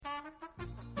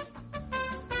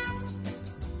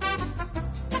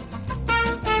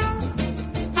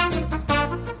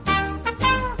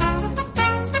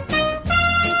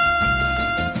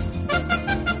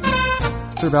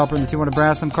Herb Alpert and the Tijuana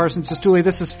Brass. I'm Carson Sestouli.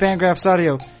 This is Fangraphs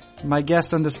Audio. My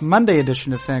guest on this Monday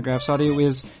edition of Fangraphs Audio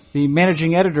is the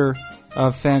managing editor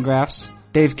of Fangraphs,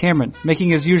 Dave Cameron,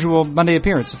 making his usual Monday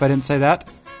appearance. If I didn't say that,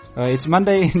 it's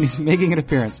Monday and he's making an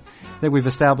appearance. I think we've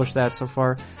established that so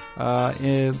far.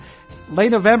 In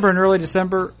late November and early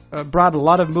December brought a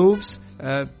lot of moves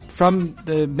from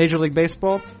the Major League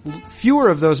Baseball. Fewer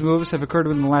of those moves have occurred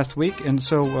within the last week, and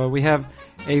so we have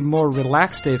a more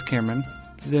relaxed Dave Cameron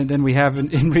than we have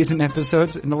in recent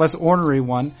episodes, and a less ornery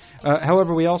one.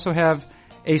 However, we also have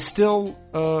a still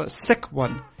sick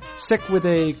one, sick with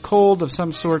a cold of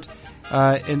some sort,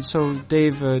 and so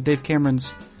Dave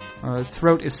Cameron's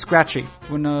throat is scratchy.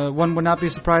 One would not be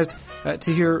surprised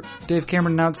to hear Dave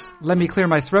Cameron announce, "Let me clear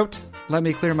my throat. Let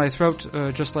me clear my throat,"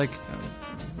 just like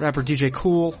rapper DJ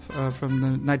Kool from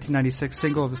the 1996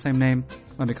 single of the same name,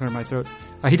 "Let me clear my throat."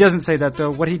 He doesn't say that, though.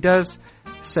 What he does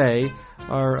say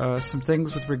are some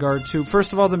things with regard to,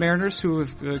 first of all, the Mariners, who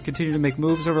have continued to make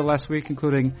moves over the last week,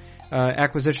 including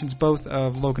acquisitions both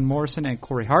of Logan Morrison and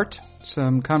Corey Hart.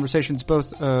 Some conversations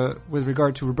both with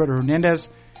regard to Roberto Hernandez,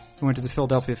 who went to the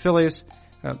Philadelphia Phillies.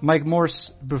 Mike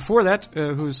Morse before that,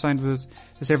 who signed with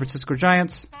the San Francisco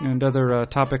Giants, and other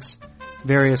topics,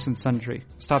 various and sundry.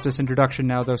 Stop this introduction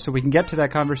now, though, so we can get to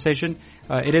that conversation.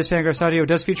 It is Fangraphs Audio. It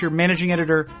does feature managing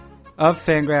editor of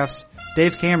Fangraphs,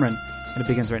 Dave Cameron, and it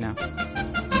begins right now.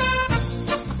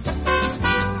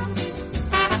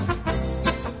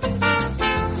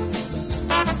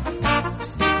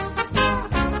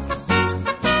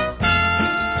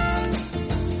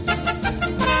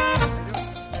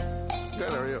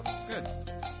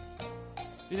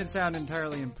 You didn't sound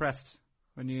entirely impressed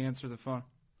when you answered the phone.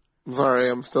 Sorry,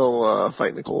 I'm still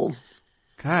fighting the cold.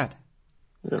 God.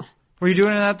 Yeah. Were you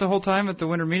doing that the whole time at the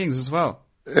winter meetings as well?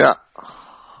 Yeah.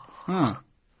 Huh.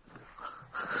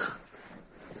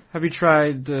 Have you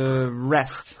tried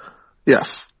rest?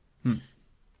 Yes.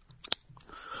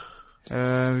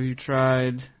 Have you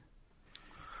tried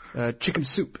chicken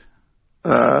soup?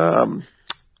 No.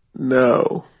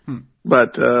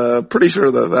 But pretty sure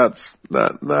that that's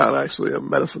not actually a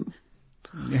medicine.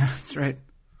 Yeah, that's right.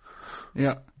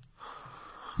 Yeah.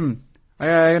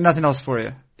 I got nothing else for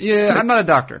you. Yeah, I'm not a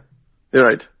doctor. You're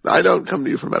right. I don't come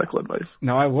to you for medical advice.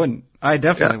 No, I wouldn't. I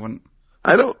definitely wouldn't.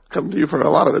 I don't come to you for a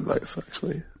lot of advice,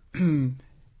 actually. Yeah,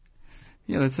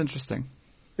 that's interesting.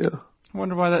 Yeah. I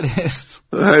wonder why that is.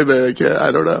 I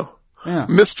don't know. Yeah.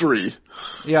 Mystery.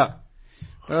 Yeah.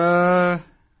 Well,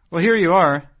 here you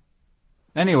are.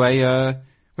 Anyway,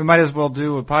 we might as well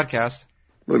do a podcast.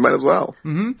 We might as well.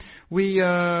 Mm-hmm.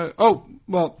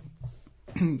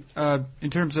 In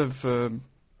terms of,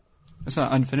 it's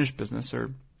not unfinished business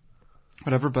or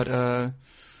whatever, but,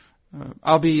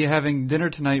 I'll be having dinner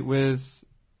tonight with,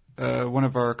 one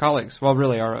of our colleagues. Well,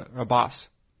 really, our boss.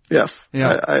 Yes.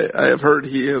 Yeah. I have heard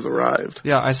he has arrived.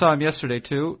 Yeah, I saw him yesterday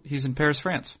too. He's in Paris,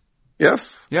 France.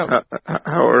 Yes? Yeah.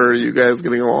 How are you guys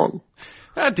getting along?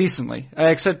 Decently.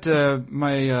 Except,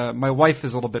 my wife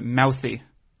is a little bit mouthy.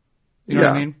 You know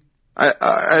what I mean?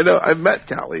 I know. I've met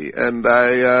Callie, and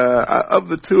of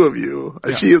the two of you,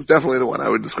 she is definitely the one I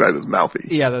would describe as mouthy.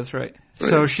 Yeah, that's right.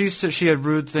 So she had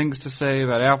rude things to say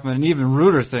about Alfman, and even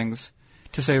ruder things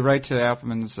to say right to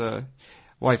Alfman's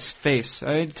wife's face.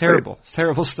 Terrible. It's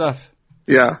terrible stuff.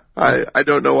 Yeah, I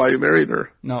don't know why you married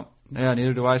her. No. Yeah,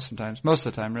 neither do I sometimes. Most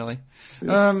of the time, really.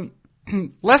 Yeah.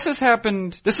 Less has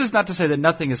happened. This is not to say that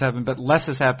nothing has happened, but less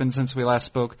has happened since we last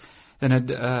spoke than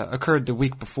had occurred the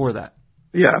week before that.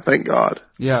 Yeah, thank God.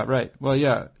 Yeah, right. Well,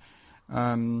 yeah.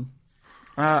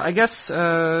 I guess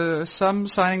some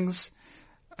signings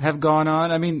have gone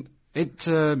on. I mean, it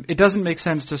doesn't make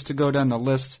sense just to go down the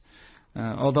list.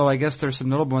 Although I guess there's some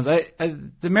notable ones.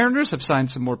 The Mariners have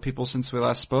signed some more people since we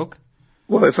last spoke.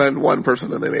 Well, they signed one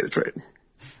person and they made a trade.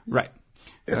 Right.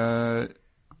 Yeah.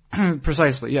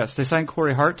 Precisely, yes. They signed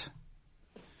Corey Hart.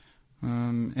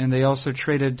 And they also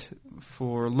traded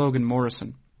for Logan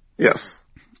Morrison. Yes.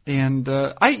 And,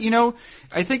 I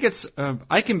think it's,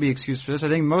 I can be excused for this. I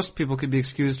think most people could be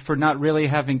excused for not really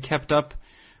having kept up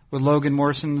with Logan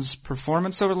Morrison's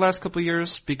performance over the last couple of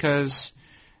years because,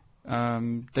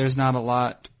 there's not a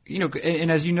lot,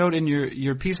 and as you note in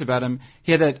your piece about him,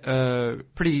 he had that,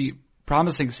 pretty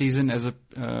promising season as a,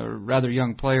 rather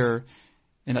young player,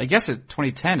 and I guess at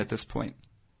 2010 at this point.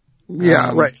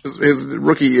 Yeah, right. His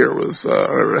rookie year was,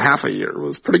 or half a year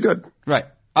was pretty good. Right.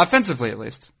 Offensively, at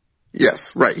least.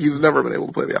 Yes, right. He's never been able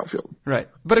to play the outfield. Right.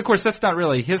 But of course, that's not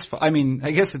really his fault. I mean,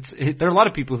 I guess there are a lot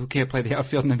of people who can't play the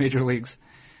outfield in the major leagues.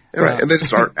 Right. And they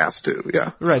just aren't asked to,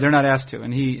 yeah. Right. They're not asked to.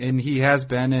 And he has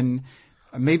been, and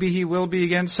maybe he will be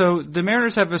again. So the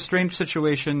Mariners have a strange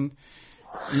situation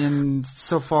in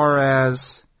so far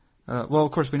as, well,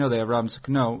 of course we know they have Robinson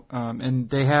Cano, and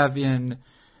they have in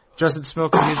Justin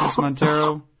Smoke and Jesus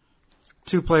Montero,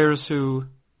 two players who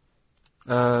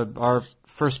are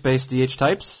first base DH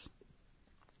types.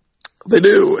 They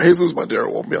do. Jesus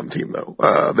Montero won't be on the team, though.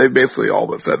 They basically all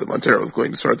but said that Montero is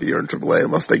going to start the year in AAA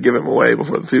unless they give him away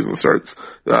before the season starts.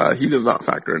 He does not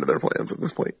factor into their plans at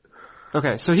this point.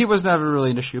 Okay, so he was never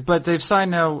really an issue, but they've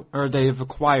signed now, or they've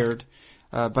acquired,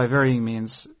 by varying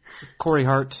means, Corey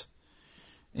Hart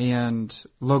and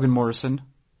Logan Morrison.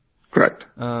 Correct.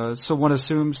 So one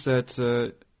assumes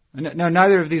that, now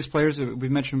neither of these players,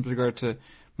 we've mentioned with regard to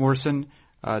Morrison,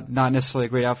 not necessarily a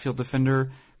great outfield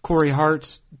defender. Corey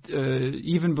Hart,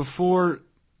 even before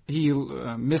he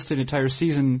missed an entire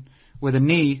season with a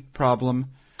knee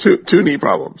problem. Two knee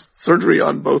problems. Surgery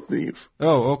on both knees.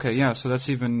 Oh, okay, yeah. So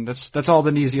that's all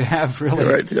the knees you have, really.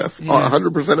 Right, yes. Yeah.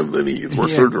 100% of the knees were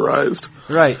surgerized.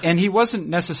 Right, and he wasn't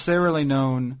necessarily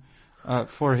known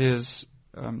for his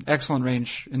excellent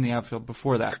range in the outfield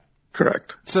before that.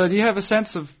 Correct. So do you have a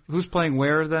sense of who's playing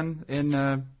where then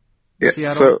in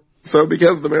Seattle? So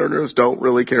because the Mariners don't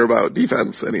really care about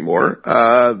defense anymore,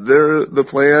 the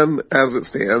plan as it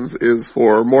stands is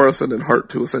for Morrison and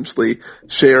Hart to essentially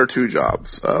share two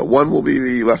jobs. One will be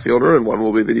the left fielder and one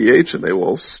will be the DH, and they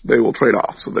will trade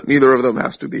off so that neither of them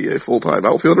has to be a full-time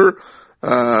outfielder.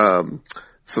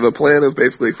 So the plan is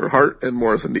basically for Hart and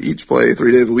Morrison to each play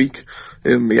 3 days a week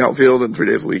in the outfield and 3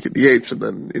 days a week at DH, and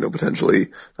then, potentially,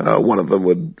 one of them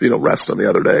would, rest on the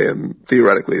other day, and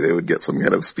theoretically they would get some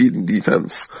kind of speed and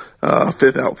defense,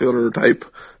 fifth outfielder type,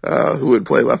 who would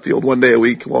play left field 1 day a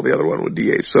week while the other one would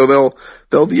DH. So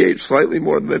they'll DH slightly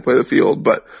more than they play the field,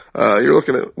 but, you're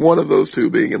looking at one of those two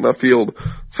being in left field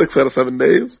 6 out of 7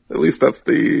 days. At least that's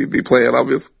the plan,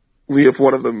 obviously. If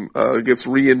one of them gets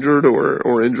re-injured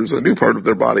or injures a new part of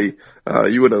their body,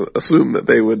 you would assume that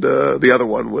they would the other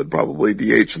one would probably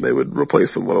DH and they would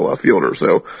replace them with a left fielder.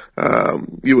 So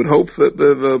you would hope that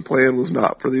the plan was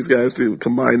not for these guys to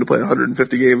combine to play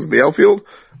 150 games in the outfield,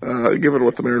 given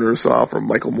what the Mariners saw from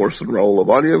Michael Morse and Raul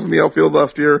Ibanez in the outfield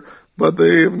last year. But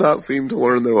they have not seemed to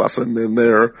learn their lesson in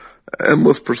their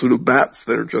endless pursuit of bats.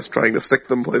 They're just trying to stick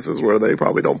them places where they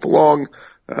probably don't belong.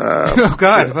 Oh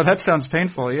God! Yeah. Well, that sounds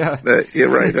painful. Yeah. Yeah,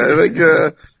 right.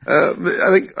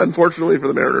 I think unfortunately for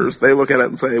the Mariners, they look at it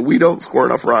and say, "We don't score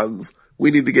enough runs.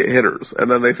 We need to get hitters," and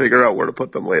then they figure out where to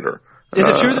put them later. Is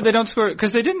it true that they don't score?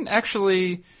 Because they didn't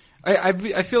actually.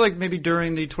 I feel like maybe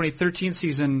during the 2013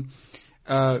 season,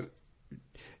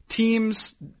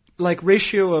 teams like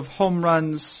ratio of home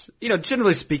runs.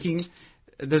 Generally speaking,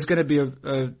 there's going to be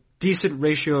a decent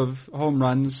ratio of home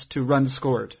runs to runs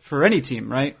scored for any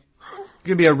team, right? It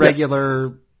could be a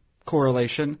regular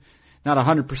correlation, not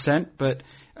 100%, but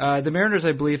the Mariners,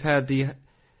 I believe, had the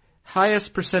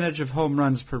highest percentage of home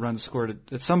runs per run scored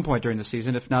at some point during the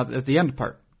season, if not at the end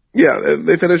part. Yeah,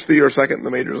 they finished the year second in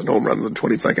the majors in home runs and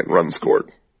 22nd in runs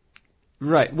scored.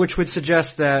 Right, which would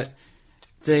suggest that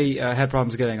they had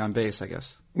problems getting on base, I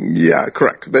guess. Yeah,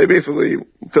 correct. They basically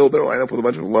filled their lineup with a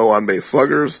bunch of low on-base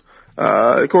sluggers.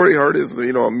 Corey Hart is,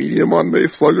 a medium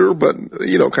on-base slugger, but,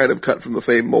 kind of cut from the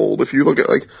same mold. If you look at,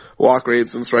 walk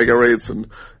rates and strikeout rates and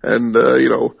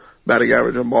batting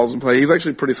average on balls in play, he's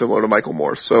actually pretty similar to Michael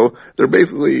Morse. So they're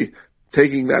basically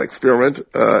taking that experiment,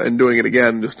 and doing it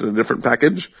again, just in a different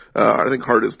package. I think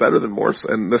Hart is better than Morse,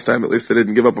 and this time at least they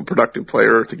didn't give up a productive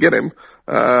player to get him.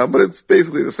 But it's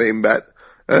basically the same bet.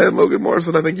 And Logan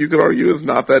Morrison, I think you could argue, is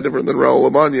not that different than Raul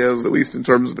Ibanez, at least in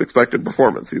terms of expected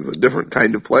performance. He's a different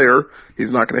kind of player.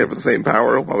 He's not going to have the same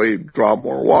power. He'll probably draw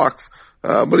more walks.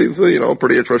 But he's a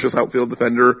pretty atrocious outfield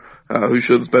defender, who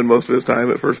should spend most of his time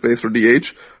at first base or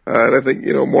DH. And I think,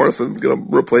 Morrison's going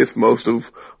to replace most of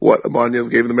what Ibanez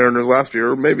gave the Mariners last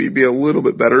year, maybe be a little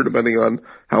bit better depending on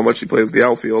how much he plays the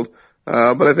outfield.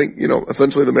 But I think,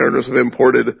 essentially the Mariners have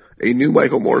imported a new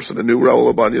Michael Morse and a new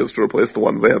Raul Ibanez to replace the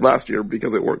ones they had last year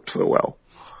because it worked so well.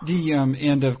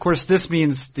 And of course this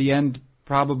means the end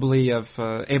probably of,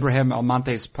 Abraham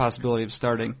Almonte's possibility of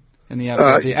starting in the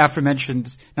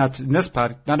aforementioned, not in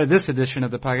this edition of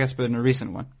the podcast, but in a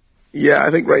recent one. Yeah, I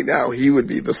think right now he would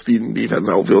be the speed and defense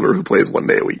outfielder who plays 1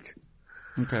 day a week.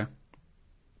 Okay.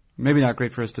 Maybe not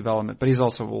great for his development, but he's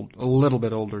also a little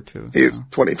bit older too. He's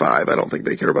 25. I don't think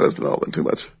they care about his development too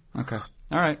much. Okay.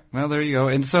 All right. Well, there you go.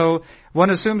 And so one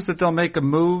assumes that they'll make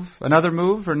another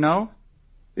move, or no?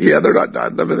 Yeah, they're not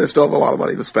done. I mean, they still have a lot of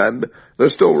money to spend.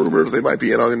 There's still rumors they might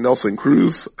be in on Nelson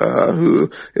Cruz,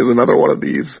 who is another one of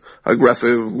these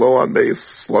aggressive, low on base,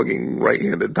 slugging,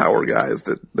 right-handed power guys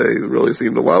that they really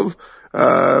seem to love.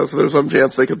 So there's some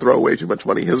chance they could throw way too much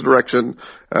money his direction.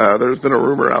 There's been a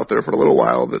rumor out there for a little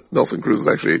while that Nelson Cruz has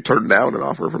actually turned down an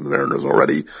offer from the Mariners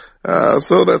already.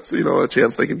 So that's, a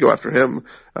chance they could go after him.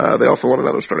 They also want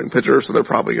another starting pitcher, so they're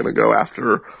probably going to go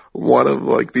after one of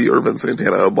like the Irvin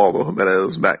Santana, Baldo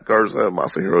Jimenez, Matt Garza,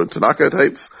 Masahiro Tanaka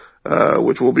types,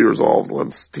 which will be resolved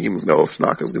once teams know if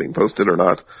Tanaka's getting posted or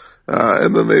not.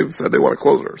 And then they've said they want a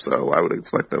closer, so I would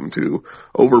expect them to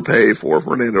overpay for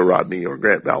Fernando Rodney or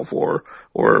Grant Balfour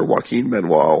or Joaquin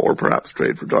Benoit or perhaps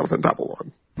trade for Jonathan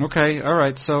Papelbon. Okay, all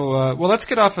right. So, let's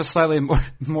get off a slightly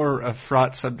more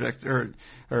fraught subject,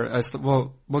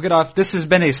 we'll get off. This has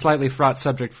been a slightly fraught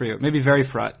subject for you, maybe very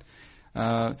fraught.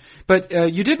 But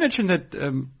you did mention that,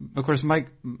 of course,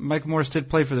 Mike Morse did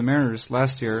play for the Mariners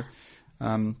last year.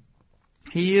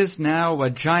 He is now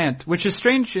a Giant, which is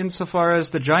strange insofar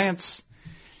as the Giants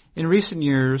in recent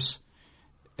years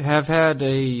have had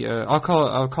I'll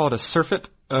call it a surfeit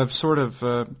of sort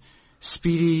of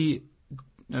speedy,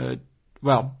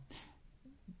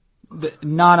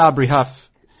 non-Aubrey Huff,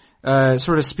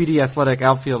 sort of speedy athletic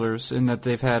outfielders in that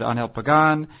they've had Angel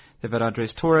Pagan, they've had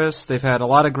Andres Torres, they've had a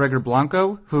lot of Gregor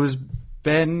Blanco, who's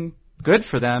been good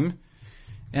for them.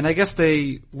 And I guess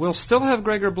they will still have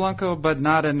Gregor Blanco, but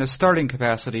not in a starting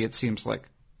capacity, it seems like.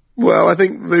 Well, I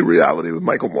think the reality with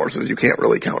Michael Morse is you can't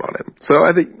really count on him. So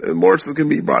I think Morse can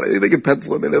be brought in. They can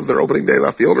pencil him in as their opening day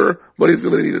left fielder, but he's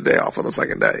going to need a day off on the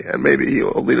second day. And maybe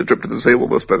he'll need a trip to the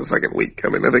disabled list by the second week. I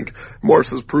mean, I think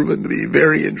Morse has proven to be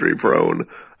very injury prone,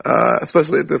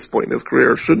 especially at this point in his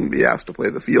career, shouldn't be asked to play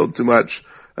the field too much.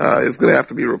 Is going to have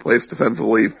to be replaced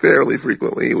defensively fairly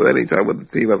frequently with any time when the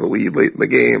team has a lead late in the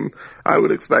game. I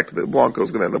would expect that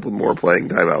Blanco's going to end up with more playing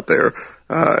time out there.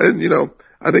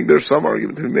 I think there's some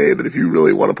argument to be made that if you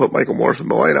really want to put Michael Morse in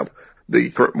the lineup,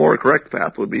 the more correct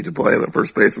path would be to play him at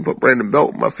first base and put Brandon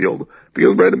Belt in left field,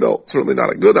 because Brandon Belt, certainly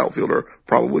not a good outfielder,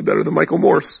 probably better than Michael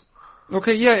Morse.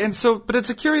 Okay, yeah, but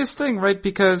it's a curious thing, right?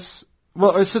 Because,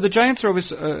 so the Giants are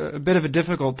always a bit of a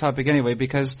difficult topic anyway,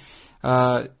 because,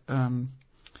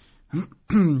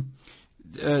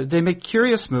 they make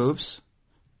curious moves,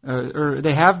 or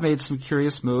they have made some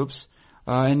curious moves,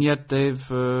 and yet they've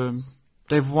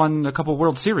won a couple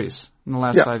World Series in the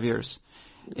last 5 years.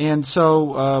 And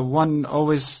so, one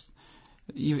always,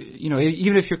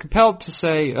 even if you're compelled to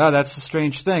say, that's a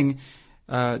strange thing,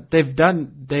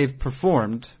 they've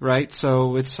performed, right?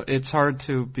 So it's hard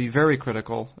to be very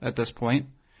critical at this point.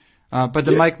 But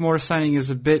the Mike Morse signing is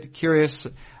a bit curious,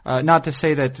 not to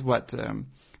say that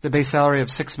the base salary of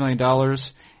 $6 million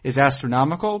is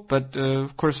astronomical, but,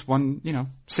 of course, $6 million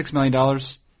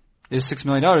is $6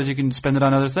 million. You can spend it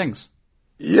on other things.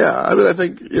 Yeah, I mean, I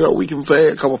think, we can say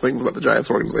a couple things about the Giants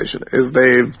organization is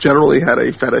they've generally had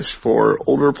a fetish for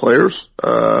older players,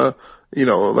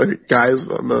 like guys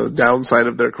on the downside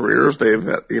of their careers. They've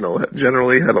had,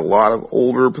 generally had a lot of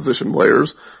older position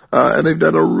players, and they've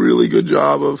done a really good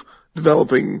job of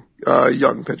developing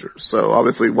young pitchers. So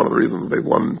obviously one of the reasons they've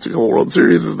won 2 World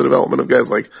Series is the development of guys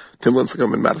like Tim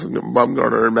Lincecum and Madison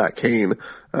Bumgarner and Matt Cain.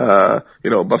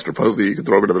 Buster Posey, you could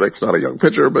throw him into the mix, not a young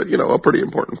pitcher, but a pretty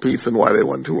important piece in why they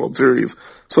won 2 World Series.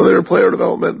 So their player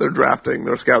development, their drafting,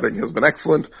 their scouting has been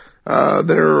excellent.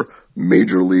 Their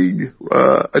major league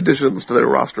additions to their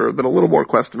roster have been a little more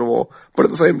questionable, but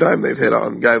at the same time they've hit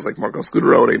on guys like Marco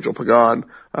Scutaro and Angel Pagan,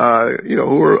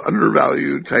 who are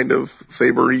undervalued kind of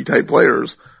Sabre-y type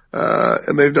players,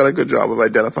 and they've done a good job of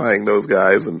identifying those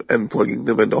guys and plugging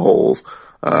them into holes.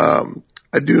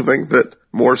 I do think that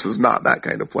Morse is not that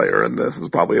kind of player, and this is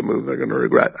probably a move they're going to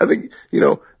regret. I think,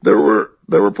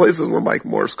 there were places where Mike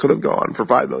Morse could have gone for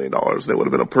 $5 million, and it would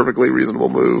have been a perfectly reasonable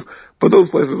move, but those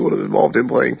places would have involved him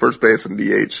playing first base and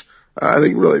DH. I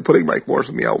think really putting Mike Morse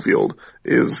in the outfield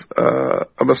is a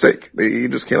mistake. You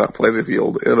just cannot play the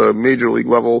field at a major league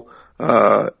level,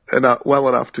 and not well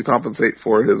enough to compensate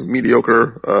for his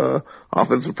mediocre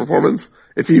offensive performance.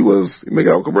 If he was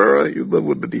Miguel Cabrera, you'd live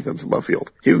with the defense in left field.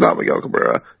 He's not Miguel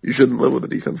Cabrera. You shouldn't live with the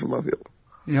defense in left field.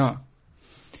 Yeah.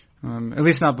 At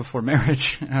least not before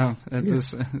marriage.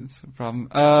 It's a problem.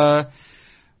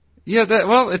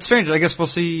 It's strange. I guess we'll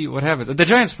see what happens. The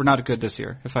Giants were not good this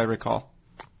year, if I recall.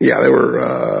 Yeah, they were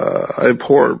a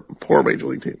poor major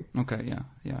league team. Okay,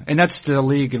 yeah. And that's the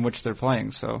league in which they're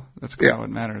playing, so that's kind of what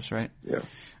matters, right? Yeah.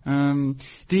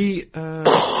 The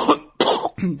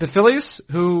Phillies,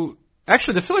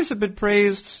 the Phillies have been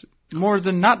praised more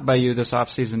than not by you this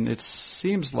offseason, it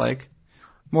seems like.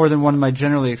 More than one might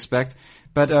generally expect.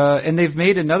 But, and they've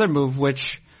made another move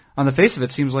which, on the face of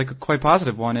it, seems like a quite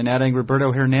positive one in adding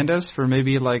Roberto Hernandez for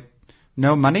maybe,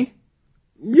 no money?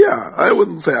 Yeah, I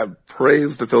wouldn't say I've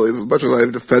praised the Phillies as much as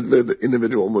I've defended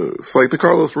individual moves. Like the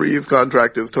Carlos Ruiz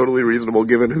contract is totally reasonable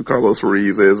given who Carlos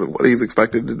Ruiz is and what he's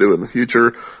expected to do in the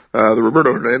future. The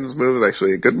Roberto Hernandez move is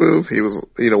actually a good move. He was,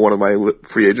 one of my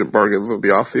free agent bargains of the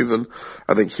offseason.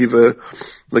 I think he's the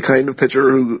kind of pitcher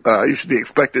who, you should be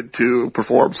expected to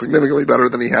perform significantly better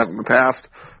than he has in the past.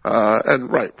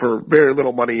 And right, for very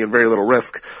little money and very little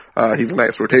risk, he's a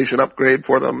nice rotation upgrade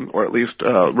for them, or at least,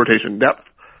 rotation depth.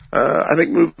 I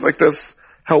think moves like this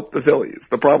help the Phillies.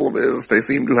 The problem is they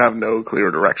seem to have no clear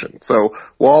direction. So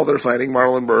while they're signing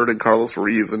Marlon Byrd and Carlos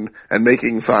Ruiz and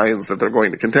making signs that they're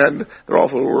going to contend, they're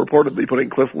also reportedly putting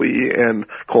Cliff Lee and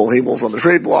Cole Hamels on the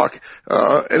trade block.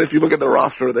 And if you look at their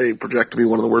roster, they project to be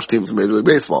one of the worst teams in Major League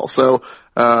Baseball. So,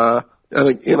 I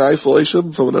think in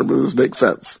isolation, some of their moves make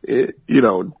sense.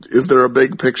 Is there a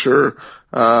big picture,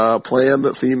 plan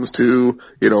that seems to,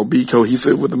 be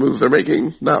cohesive with the moves they're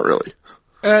making? Not really.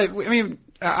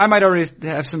 I might already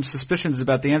have some suspicions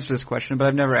about the answer to this question, but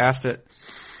I've never asked it.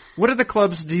 What are the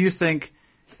clubs, do you think,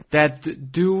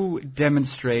 that do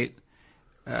demonstrate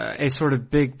a sort of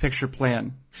big picture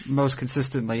plan most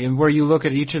consistently, and where you look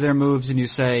at each of their moves and you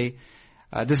say,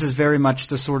 this is very much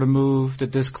the sort of move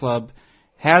that this club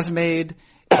has made,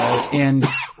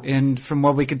 and from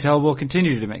what we can tell will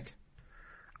continue to make?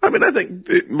 I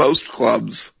think most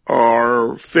clubs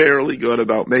are fairly good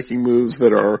about making moves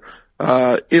that are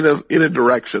in a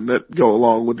direction that go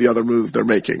along with the other moves they're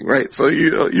making, right? So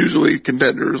usually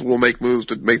contenders will make moves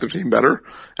to make their team better,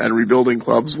 and rebuilding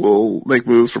clubs will make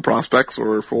moves for prospects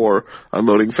or for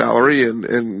unloading salary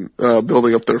and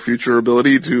building up their future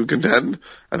ability to contend.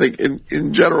 I think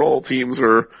in general, teams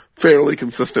are fairly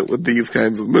consistent with these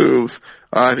kinds of moves.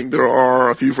 I think there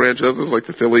are a few franchises like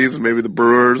the Phillies and maybe the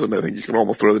Brewers, and I think you can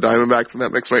almost throw the Diamondbacks in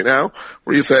that mix right now,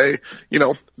 where you say,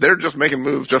 they're just making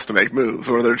moves just to make moves,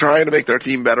 or they're trying to make their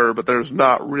team better, but there's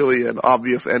not really an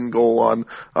obvious end goal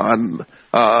on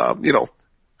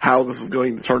how this is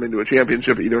going to turn into a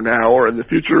championship either now or in the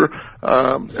future.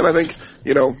 And I think,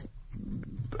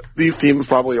 these teams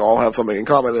probably all have something in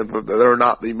common, and that they're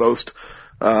not the most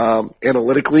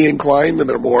analytically inclined, and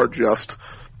they're more just,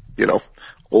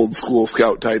 old school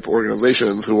scout type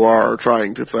organizations who are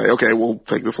trying to say, okay, we'll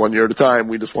take this 1 year at a time.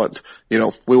 We just want, we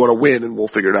want to win, and we'll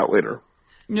figure it out later.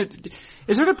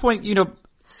 Is there a point,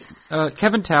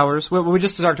 Kevin Towers, we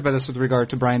just talked about this with regard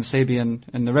to Brian Sabean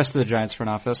and the rest of the Giants front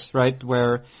office, right,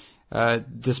 where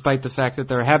despite the fact that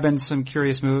there have been some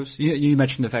curious moves, you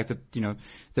mentioned the fact that,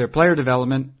 their player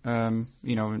development, talent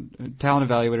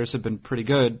evaluators have been pretty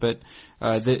good, but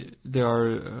there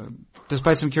are,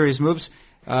 despite some curious moves,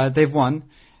 they've won.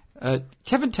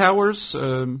 Kevin Towers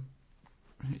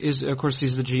is, of course,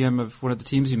 he's the GM of one of the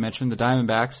teams you mentioned, the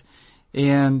Diamondbacks,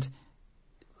 and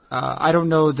I don't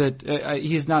know that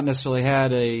he's not necessarily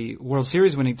had a World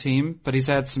Series winning team, but he's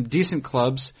had some decent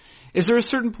clubs. Is there a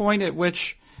certain point at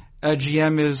which a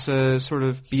GM is sort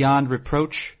of beyond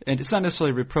reproach? And it's not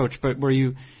necessarily reproach, but where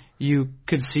you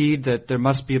concede that there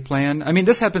must be a plan.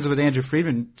 This happens with Andrew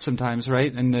Friedman sometimes,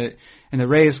 right? In the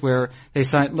Rays, where they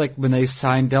sign, like when they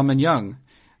signed Delman Young,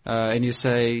 and you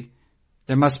say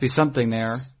there must be something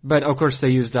there. But of course, they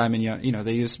use Diamond Young.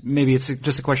 Maybe it's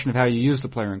just a question of how you use the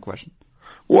player in question.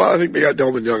 Well, I think they got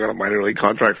Delman Young on a minor league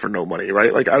contract for no money,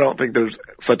 right? Like, I don't think there's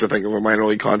such a thing as a minor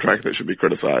league contract that should be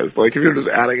criticized. Like, if you're just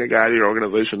adding a guy to your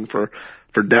organization for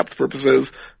depth purposes,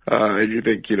 and you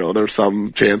think, there's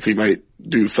some chance he might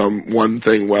do one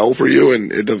thing well for you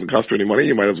and it doesn't cost you any money,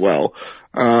 you might as well.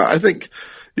 I think,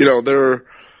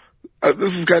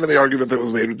 this is kind of the argument that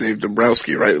was made with Dave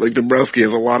Dombrowski, right? Like, Dombrowski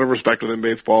has a lot of respect within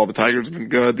baseball. The Tigers have been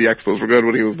good. The Expos were good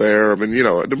when he was there.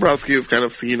 Dombrowski is kind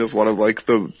of seen as one of, like,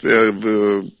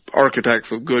 the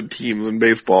architects of good teams in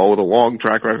baseball with a long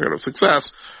track record of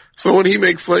success. So when he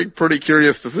makes, like, pretty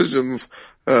curious decisions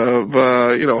of,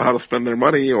 how to spend their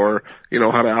money or,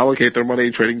 how to allocate their money,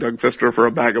 trading Doug Fister for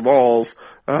a bag of balls,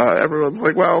 everyone's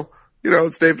like, well,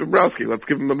 it's Dave Dombrowski. Let's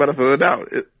give him the benefit of the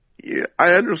doubt.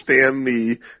 I understand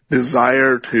the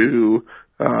desire to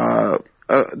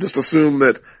just assume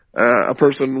that a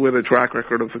person with a track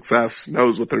record of success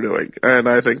knows what they're doing, and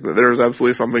I think that there's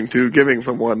absolutely something to giving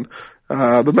someone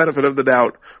the benefit of the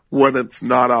doubt when it's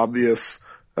not obvious,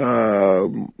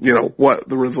 what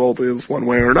the result is one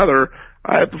way or another.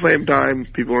 At the same time,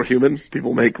 people are human.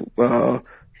 People make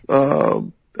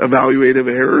evaluative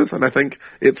errors, and I think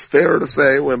it's fair to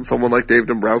say when someone like Dave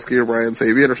Dombrowski or Brian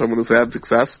Sabean or someone who's had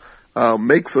success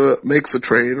makes a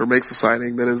trade or makes a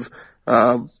signing that is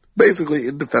basically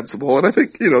indefensible. And I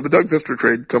think, the Doug Fister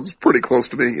trade comes pretty close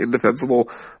to being indefensible,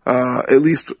 at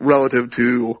least relative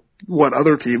to what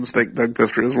other teams think Doug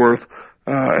Fister is worth,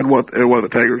 and what the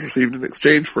Tigers received in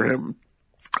exchange for him.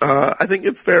 I think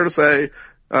it's fair to say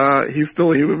he's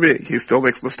still a human being. He still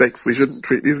makes mistakes. We shouldn't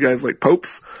treat these guys like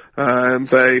popes and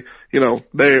say, they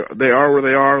are where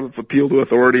they are. Let's appeal to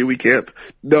authority. We can't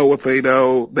know what they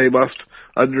know. They must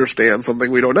understand something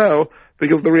we don't know,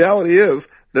 because the reality is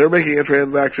they're making a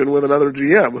transaction with another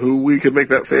GM who we could make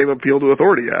that same appeal to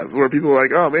authority as, where people are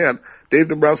like, oh man, Dave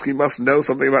Dombrowski must know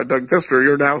something about Doug Fister.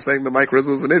 You're now saying that Mike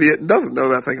Rizzo's an idiot and doesn't know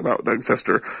that thing about Doug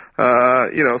Fister.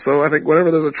 So I think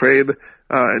whenever there's a trade,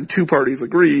 and two parties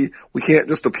agree, we can't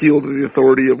just appeal to the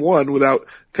authority of one without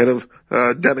kind of,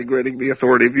 denigrating the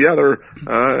authority of the other.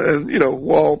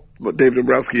 While Dave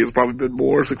Dombrowski has probably been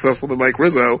more successful than Mike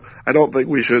Rizzo, I don't think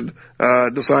we should,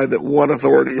 decide that one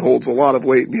authority holds a lot of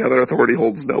weight and the other authority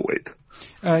holds no weight.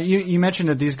 You mentioned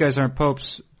that these guys aren't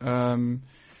popes.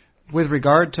 With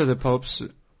regard to the popes,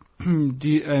 do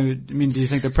you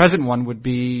think the present one would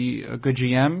be a good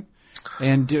GM?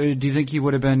 And do you think he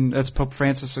would have been, that's Pope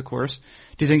Francis, of course,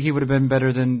 do you think he would have been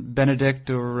better than Benedict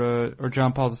or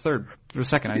John Paul III? Or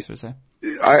second, I should say.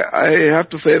 I have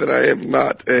to say that I am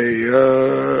not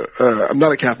I'm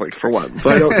not a Catholic for one, so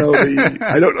I don't know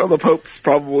I don't know the popes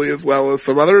probably as well as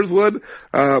some others would.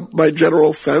 My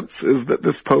general sense is that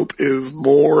this pope is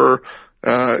more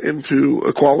into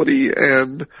equality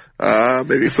and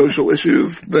maybe social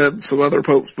issues than some other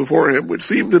popes before him, which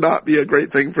seemed to not be a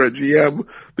great thing for a GM,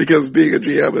 because being a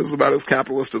GM is about as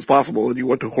capitalist as possible and you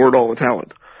want to hoard all the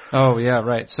talent. Oh yeah,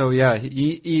 right. So yeah,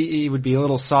 he would be a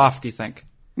little soft, you think?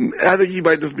 I think he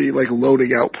might just be like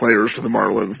loaning out players to the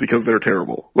Marlins because they're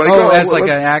terrible. As an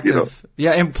active.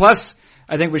 Yeah, and plus,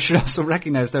 I think we should also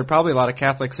recognize there are probably a lot of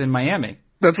Catholics in Miami.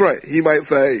 That's right. He might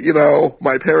say,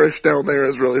 my parish down there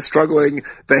is really struggling.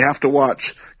 They have to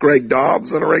watch Greg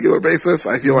Dobbs on a regular basis.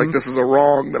 I feel like this is a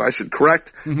wrong that I should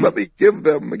correct. Let me give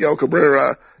them Miguel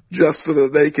Cabrera just so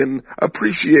that they can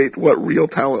appreciate what real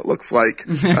talent looks like.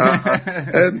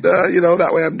 That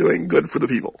way I'm doing good for the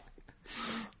people.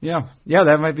 Yeah,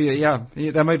 that might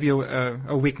be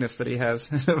a weakness that he has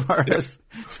as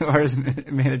far as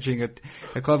managing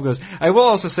a club goes. I will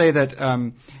also say that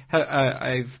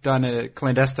I've done a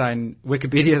clandestine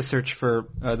Wikipedia search for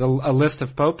a list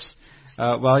of popes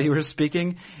while you were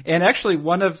speaking, and actually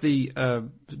one of the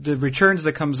returns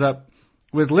that comes up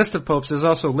with list of popes is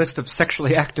also a list of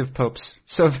sexually active popes.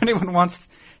 So if anyone wants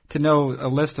to know a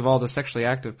list of all the sexually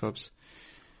active popes,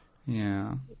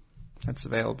 yeah, that's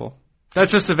available. That's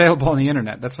just available on the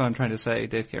internet. That's what I'm trying to say,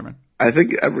 Dave Cameron. I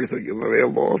think everything is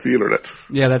available on the internet.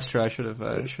 Yeah, that's true. I should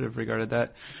have regarded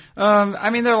that. There are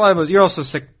a lot of, you're also a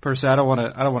sick person. I don't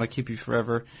want to keep you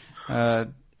forever.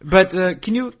 But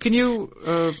can you,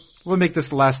 we'll make this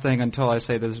the last thing until I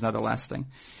say there's another last thing.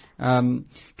 Can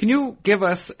you give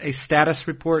us a status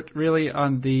report really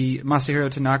on the Masahiro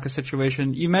Tanaka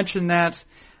situation? You mentioned that,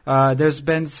 there's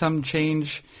been some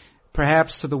change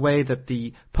perhaps to the way that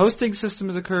the posting system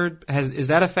has occurred. Is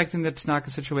that affecting the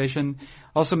Tanaka situation?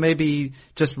 Also maybe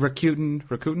just Rakuten,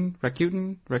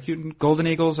 Golden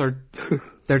Eagles, or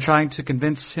they're trying to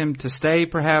convince him to stay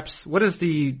perhaps? What is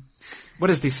the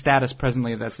status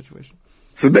presently of that situation?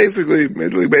 So basically,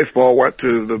 Major League Baseball went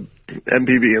to the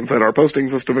MPB and said our posting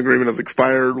system agreement has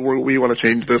expired. We want to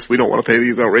change this. We don't want to pay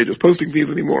these outrageous posting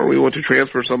fees anymore. We want to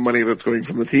transfer some money that's going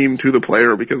from the team to the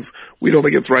player because we don't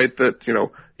think it's right that,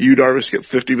 Yu Darvish gets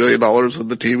 $50 million and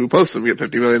the team who posts him get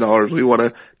 $50 million. We want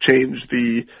to change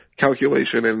the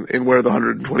calculation in where the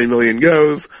 $120 million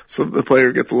goes so that the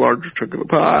player gets a larger chunk of the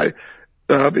pie.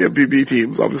 The MPB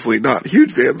team's obviously not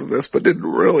huge fans of this, but didn't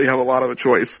really have a lot of a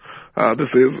choice.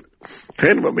 This is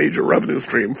kind of a major revenue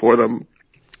stream for them.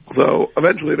 So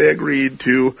eventually they agreed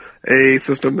to a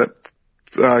system that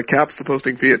caps the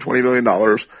posting fee at $20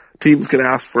 million. Teams can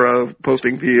ask for a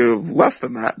posting fee of less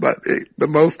than that, but the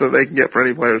most that they can get for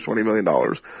any player is $20 million.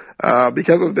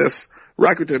 Because of this,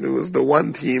 Rakuten, who was the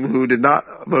one team who did not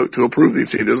vote to approve these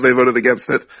changes, they voted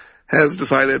against it, has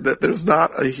decided that there's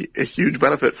not a huge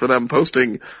benefit for them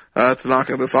posting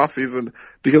Tanaka this offseason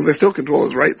because they still control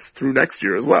his rights through next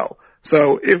year as well.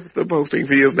 So if the posting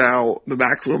fee is now, the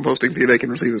maximum posting fee they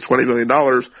can receive is $20 million,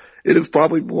 it is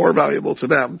probably more valuable to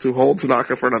them to hold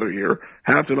Tanaka for another year,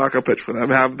 have Tanaka pitch for them,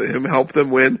 have him help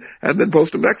them win, and then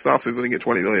post him next offseason and get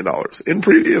 $20 million. In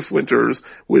previous winters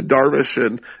with Darvish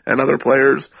and other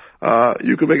players,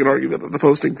 you could make an argument that the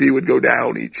posting fee would go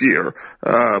down each year,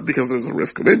 because there's a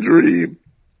risk of injury,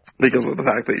 because of the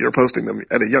fact that you're posting them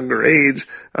at a younger age.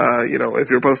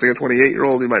 If you're posting a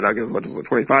 28-year-old, you might not get as much as a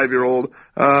 25-year-old.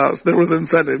 So there was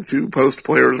incentive to post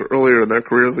players earlier in their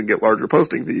careers and get larger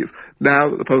posting fees. Now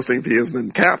that the posting fee has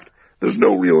been capped, there's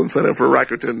no real incentive for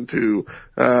Rakuten to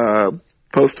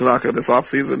post Tanaka this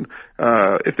offseason.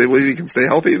 If they believe he can stay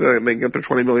healthy, then they can get their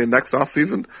 $20 million next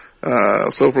offseason.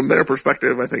 So from their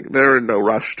perspective, I think they're in no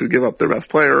rush to give up their best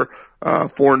player,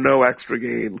 for no extra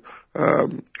gain.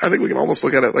 I think we can almost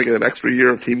look at it like an extra year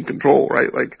of team control,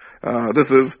 right? Like,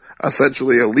 this is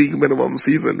essentially a league minimum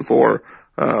season for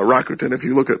Rakuten. If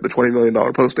you look at the $20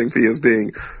 million posting fee as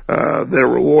being their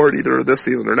reward either this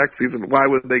season or next season, why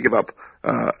would they give up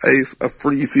a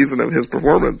free season of his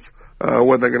performance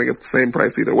when they're going to get the same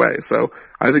price either way? So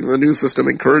I think the new system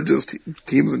encourages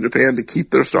teams in Japan to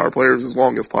keep their star players as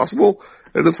long as possible,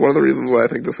 and it's one of the reasons why I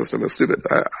think the system is stupid.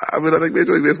 I think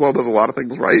Major League Baseball does a lot of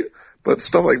things right, but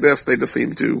stuff like this they just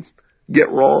seem to get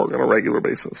wrong on a regular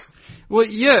basis. Well,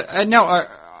 yeah. And now,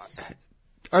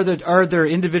 are there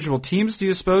individual teams, do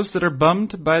you suppose, that are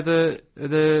bummed by the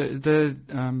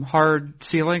hard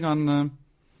ceiling on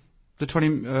the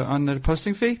 20 on the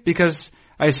posting fee? Because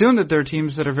I assume that there are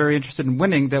teams that are very interested in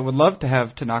winning that would love to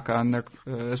have Tanaka on their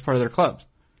as part of their clubs.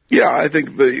 Yeah, I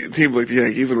think the teams like the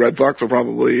Yankees and Red Sox are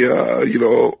probably,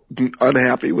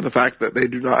 unhappy with the fact that they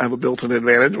do not have a built-in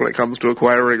advantage when it comes to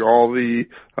acquiring all the,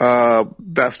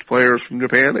 best players from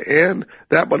Japan, and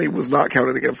that money was not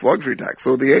counted against luxury tax.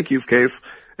 So in the Yankees case,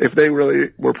 if they really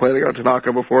were planning on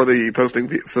Tanaka before the posting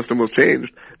system was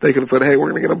changed, they could have said, hey, we're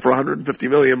going to get him for $150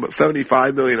 million, but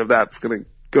 $75 million of that's going to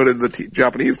go to the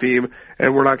Japanese team,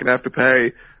 and we're not going to have to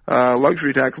pay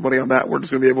luxury tax money on that. We're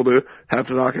just going to be able to have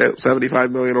Tanaka at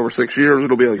 $75 million over 6 years.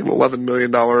 It'll be like an $11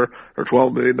 million or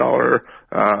 $12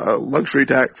 million luxury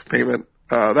tax payment.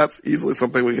 That's easily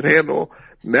something we can handle.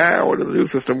 Now into the new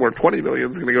system where $20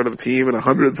 million is going to go to the team and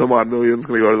 $100 some odd million is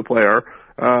going to go to the player.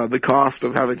 The cost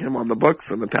of having him on the books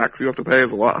and the tax you have to pay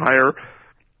is a lot higher.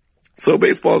 So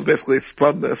baseball has basically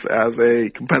spun this as a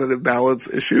competitive balance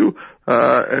issue.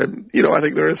 And I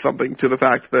think there is something to the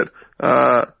fact that,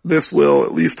 this will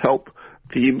at least help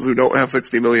teams who don't have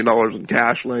 $60 million in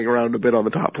cash laying around a bit on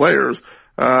the top players.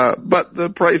 But the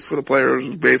price for the players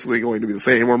is basically going to be the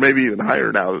same, or maybe even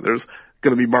higher now that there's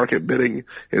going to be market bidding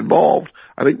involved.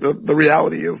 I think the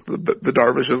reality is the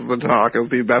Darvishes and the Tanakas,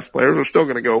 the best players, are still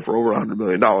going to go for over $100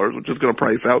 million, which is going to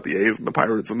price out the A's and the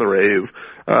Pirates and the Rays.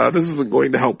 This isn't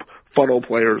going to help funnel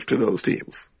players to those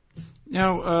teams.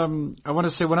 Now, I want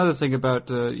to say one other thing about,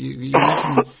 you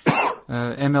mentioned,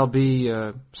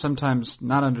 MLB, sometimes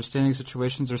not understanding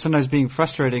situations or sometimes being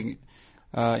frustrating,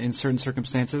 in certain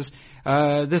circumstances.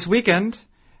 This weekend,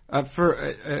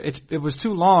 it was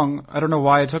too long. I don't know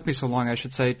why it took me so long, I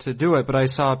should say, to do it, but I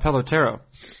saw Pelotero.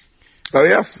 Oh,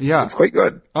 yes? Yeah. It's quite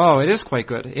good. Oh, it is quite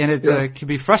good. And it can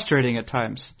be frustrating at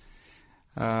times,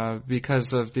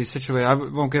 because of the situation. I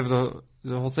won't give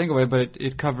the whole thing away, but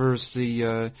it covers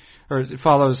it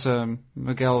follows,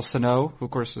 Miguel Sano, who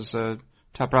of course is a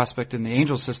top prospect in the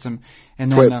Angels system.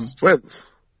 And then, Twins.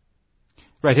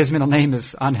 Right, his middle name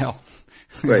is Angel.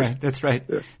 Right. That's right.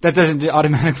 Yeah. That doesn't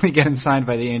automatically get him signed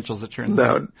by the Angels, it turns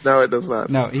out. No, it does not.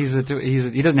 No, he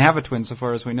doesn't have a twin so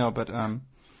far as we know,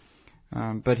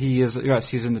 but he is, yes,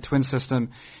 he's in the twin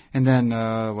system. And then,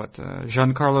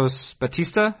 Giancarlos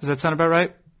Batista? Does that sound about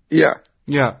right? Yeah.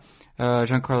 Yeah.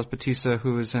 Giancarlos Batista,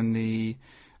 who is in the,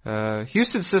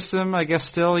 Houston system, I guess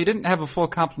still. He didn't have a full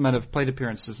complement of plate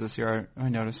appearances this year, I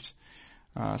noticed.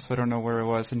 So I don't know where it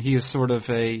was. And he is sort of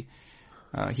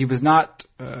he was not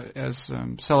as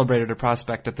celebrated a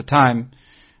prospect at the time,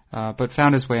 but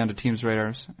found his way onto teams'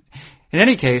 radars. In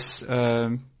any case,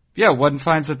 one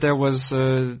finds that there was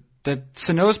that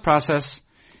Sano's process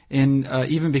in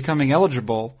even becoming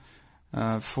eligible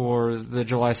for the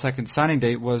July 2nd signing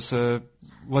date was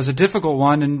a difficult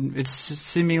one, and it's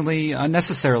seemingly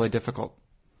unnecessarily difficult.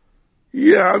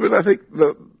 Yeah, I think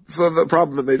the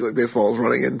problem that Major League Baseball is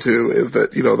running into is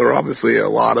that, there are obviously a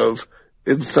lot of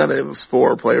incentives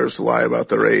for players to lie about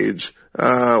their age.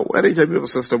 Anytime you have a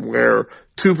system where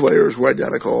two players were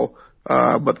identical,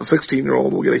 but the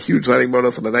 16-year-old will get a huge signing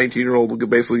bonus and the 19-year-old will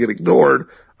basically get ignored,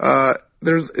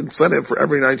 there's incentive for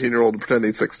every 19-year-old to pretend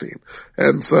he's 16.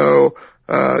 And so,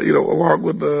 along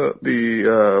with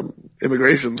the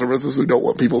immigration services who don't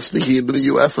want people sneaking into the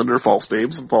U.S. under false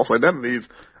names and false identities,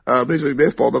 Major League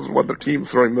Baseball doesn't want their teams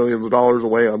throwing millions of dollars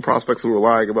away on prospects who are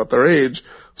lying about their age.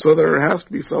 So there has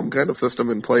to be some kind of system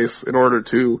in place in order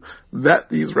to vet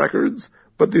these records.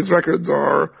 But these records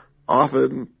are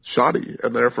often shoddy,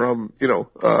 and they're from,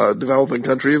 developing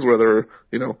countries where they're,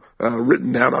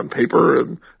 written down on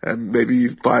paper and maybe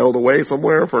filed away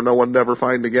somewhere for no one to ever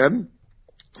find again.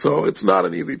 So it's not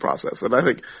an easy process. And I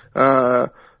think,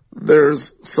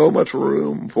 there's so much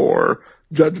room for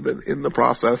judgment in the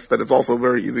process, then it's also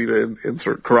very easy to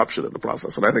insert corruption in the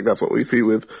process. And I think that's what we see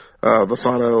with the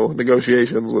Sano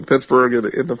negotiations with Pittsburgh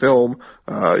in the film.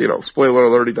 Spoiler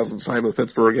alert, he doesn't sign with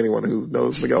Pittsburgh. Anyone who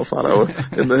knows Miguel Sano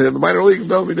in the minor leagues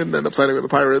knows he didn't end up signing with the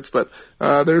Pirates. But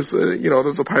there's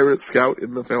a pirate scout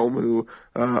in the film who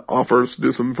offers to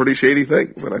do some pretty shady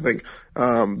things. And I think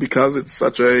because it's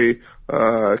such a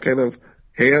kind of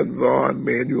hands-on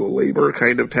manual labor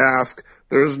kind of task,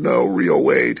 there's no real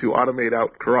way to automate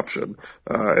out corruption,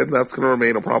 and that's going to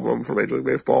remain a problem for Major League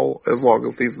Baseball as long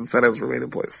as these incentives remain in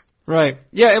place. Right.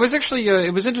 Yeah, it was actually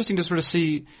it was interesting to sort of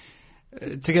see,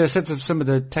 to get a sense of some of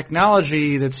the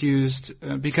technology that's used,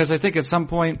 because I think at some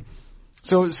point,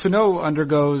 so Sano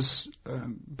undergoes,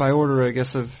 by order, I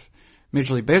guess, of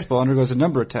Major League Baseball, undergoes a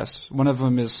number of tests. One of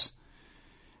them is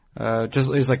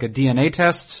is like a DNA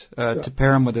test to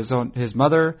pair him with his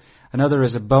mother. Another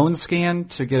is a bone scan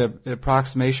to get an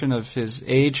approximation of his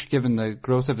age given the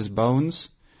growth of his bones.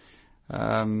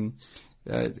 And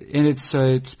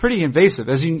it's pretty invasive.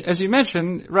 As you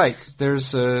mentioned, right,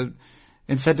 there's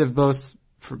incentive both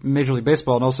for Major League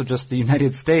Baseball and also just the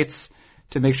United States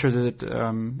to make sure that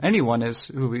anyone is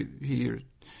who he or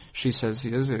she says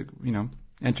he is,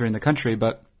 entering the country.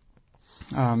 But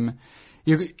at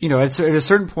a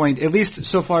certain point, at least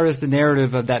so far as the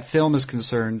narrative of that film is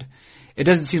concerned, it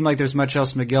doesn't seem like there's much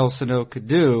else Miguel Sano could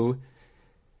do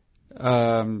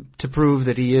to prove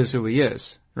that he is who he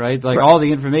is, right? Like, all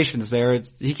the information's there.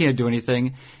 He can't do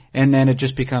anything. And then it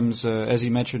just becomes, as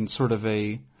you mentioned, sort of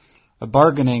a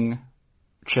bargaining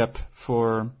chip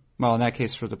for, well, in that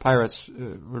case, for the Pirates,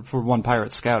 for one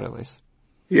Pirate scout at least.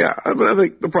 Yeah, I mean, I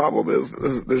think the problem is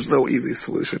there's no easy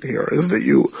solution here, is that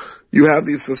you have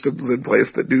these systems in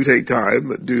place that do take time,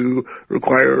 that do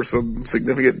require some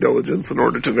significant diligence in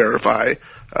order to verify.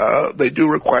 They do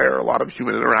require a lot of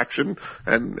human interaction,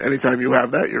 and anytime you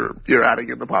have that, you're adding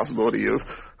in the possibility of,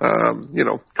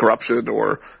 corruption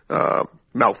or,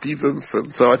 malfeasance. And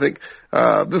so I think,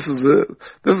 this is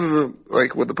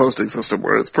like with the posting system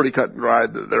where it's pretty cut and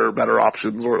dried that there are better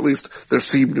options, or at least there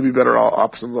seem to be better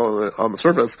options on the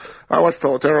surface. I watched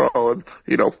Pelotero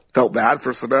and, felt bad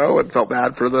for Sano and felt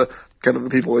bad for the kind of the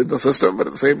people in the system, but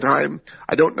at the same time,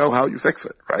 I don't know how you fix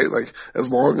it, right? Like, as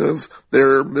long as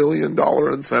there are $1 million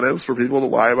incentives for people to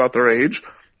lie about their age,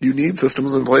 you need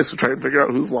systems in place to try and figure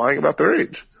out who's lying about their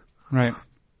age. Right.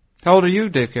 How old are you,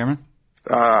 Dave Cameron?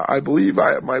 I believe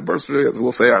my birth certificate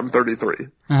will say I'm 33.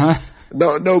 Uh-huh.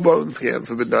 No bone scans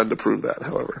have been done to prove that,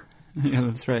 however. Yeah,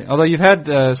 that's right. Although you've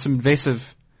had some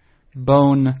invasive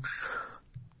bone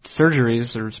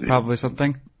surgeries, or probably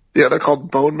something. Yeah, they're called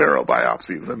bone marrow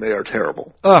biopsies, and they are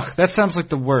terrible. Ugh, that sounds like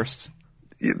the worst.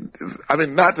 I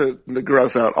mean, not to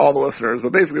gross out all the listeners,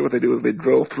 but basically what they do is they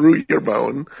drill through your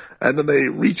bone, and then they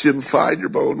reach inside your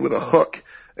bone with a hook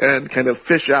and kind of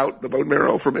fish out the bone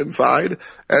marrow from inside.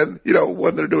 And,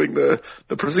 when they're doing the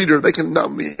procedure, they can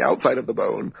numb the outside of the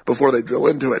bone before they drill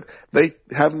into it. They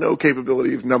have no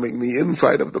capability of numbing the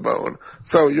inside of the bone.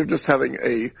 So you're just having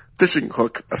a fishing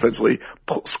hook, essentially,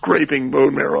 scraping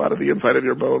bone marrow out of the inside of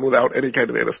your bone without any kind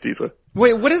of anesthesia.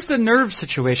 Wait, what is the nerve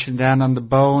situation down on the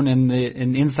bone and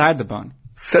inside the bone?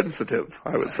 Sensitive,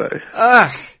 I would say.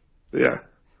 Ugh. Yeah.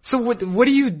 So what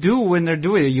do you do when they're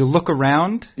doing it? You look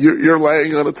around? You're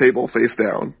laying on a table face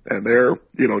down, and they're,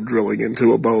 drilling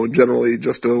into a bone, generally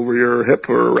just over your hip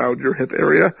or around your hip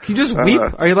area. Can you just weep?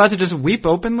 Are you allowed to just weep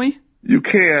openly? You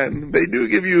can. They do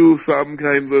give you some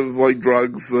kinds of,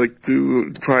 drugs,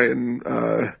 to try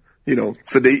and,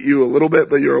 sedate you a little bit,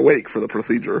 but you're awake for the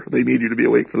procedure. They need you to be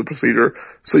awake for the procedure.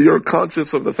 So you're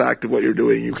conscious of the fact of what you're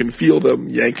doing. You can feel them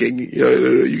yanking.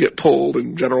 You get pulled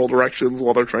in general directions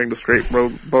while they're trying to scrape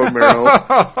bone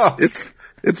marrow.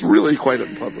 It's really quite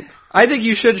unpleasant. I think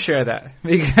you should share that,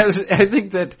 because I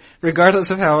think that regardless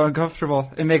of how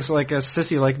uncomfortable it makes, like a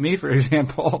sissy like me, for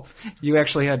example, you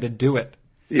actually had to do it.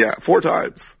 Yeah, 4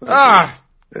 times. Ah!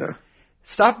 Yeah.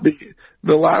 Stop.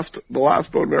 The last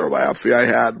bone marrow biopsy I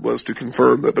had was to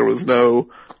confirm that there was no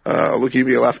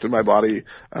leukemia left in my body.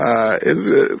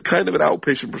 It's kind of an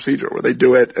outpatient procedure where they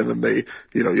do it and then they,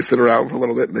 you sit around for a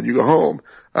little bit and then you go home.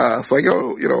 So I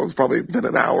go, it's probably been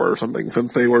an hour or something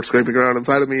since they were scraping around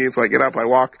inside of me. So I get up, I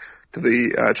walk to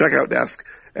the checkout desk,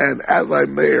 and as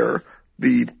I'm there,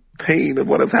 the pain of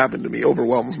what has happened to me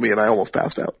overwhelms me and I almost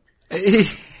passed out.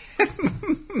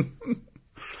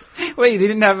 Wait, they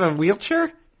didn't have a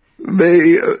wheelchair?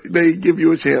 they give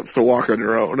you a chance to walk on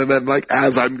your own. And then like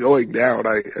as I'm going down,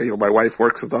 my wife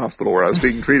works at the hospital where I was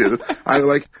being treated. I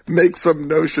like make some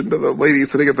notion to the lady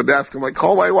sitting at the desk. I'm like,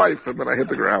 call my wife. And then I hit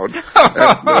the ground.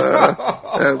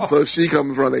 And so she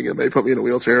comes running and they put me in a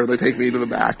wheelchair and they take me to the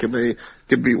back and they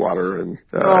give me water and,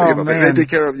 they take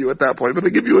care of you at that point, but they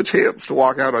give you a chance to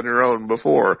walk out on your own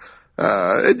before.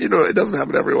 And it doesn't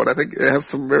happen to everyone. I think it has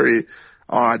some very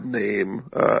odd name,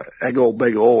 Eggle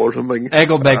Bagel or something.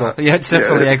 Eggle Bagel. It's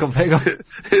definitely Eggle Bagel.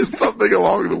 It's something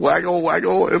along the waggle.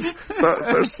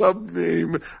 There's some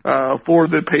name, for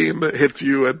the pain that hits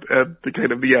you at the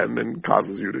kind of the end and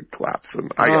causes you to collapse.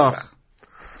 And I get that.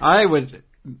 I would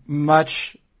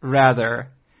much rather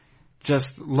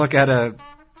just look at a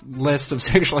list of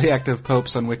sexually active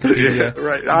popes on Wikipedia. Yeah,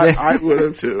 right. I would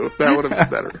have too. That would have been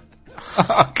better.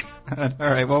 Oh, God. All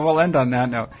right. Well, we'll end on that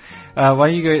note. Why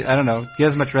don't you go, I don't know, get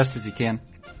as much rest as you can.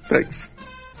 Thanks.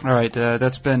 All right.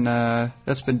 That's been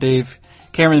Dave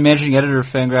Cameron, the managing editor of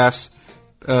Fangraphs,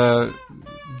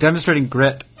 demonstrating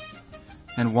grit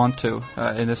and want to,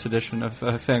 in this edition of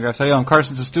Fangraphs Audio. I'm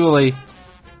Carson Sestouli.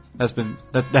 That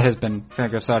has been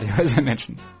Fangraphs Audio, as I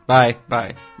mentioned. Bye.